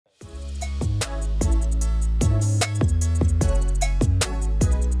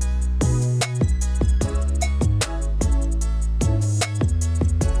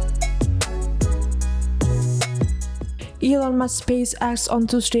Elon Musk SpaceX on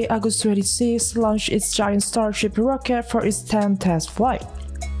Tuesday, August 26, launched its giant Starship rocket for its 10th test flight.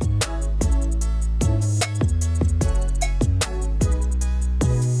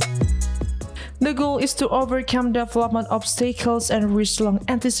 The goal is to overcome development obstacles and reach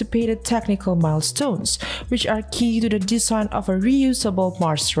long-anticipated technical milestones, which are key to the design of a reusable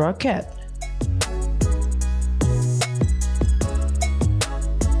Mars rocket.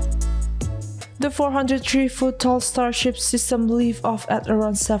 The 403-foot-tall Starship system lifted off at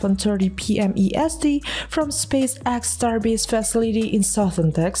around 7:30 p.m. EST from SpaceX Starbase facility in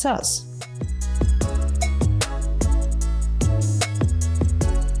southern Texas.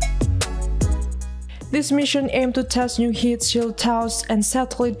 This mission aimed to test new heat shield towers and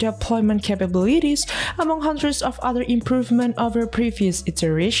satellite deployment capabilities, among hundreds of other improvements over previous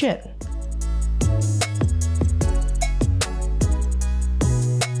iteration.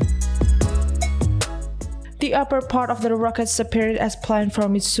 The upper part of the rocket separated as planned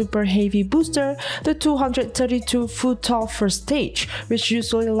from its Super Heavy booster, the 232-foot-tall first stage, which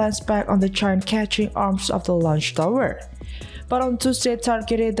usually lands back on the giant catching arms of the launch tower. But on Tuesday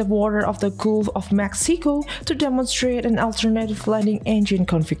targeted the water of the Gulf of Mexico to demonstrate an alternative landing engine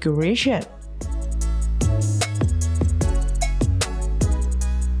configuration.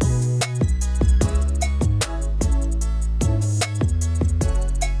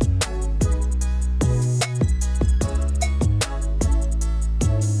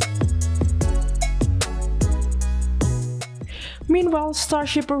 Meanwhile,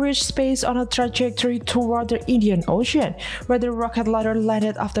 Starship reached space on a trajectory toward the Indian Ocean, where the rocket later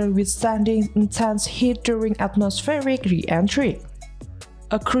landed after withstanding intense heat during atmospheric re-entry,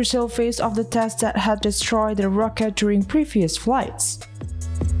 a crucial phase of the test that had destroyed the rocket during previous flights.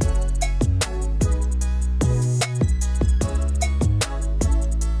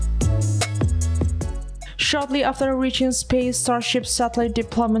 Shortly after reaching space, Starship's satellite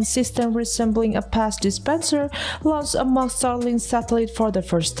deployment system, resembling a pass dispenser, launched a mock Starlink satellite for the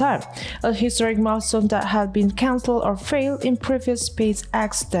first time, a historic milestone that had been cancelled or failed in previous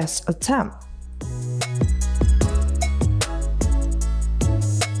SpaceX test attempts.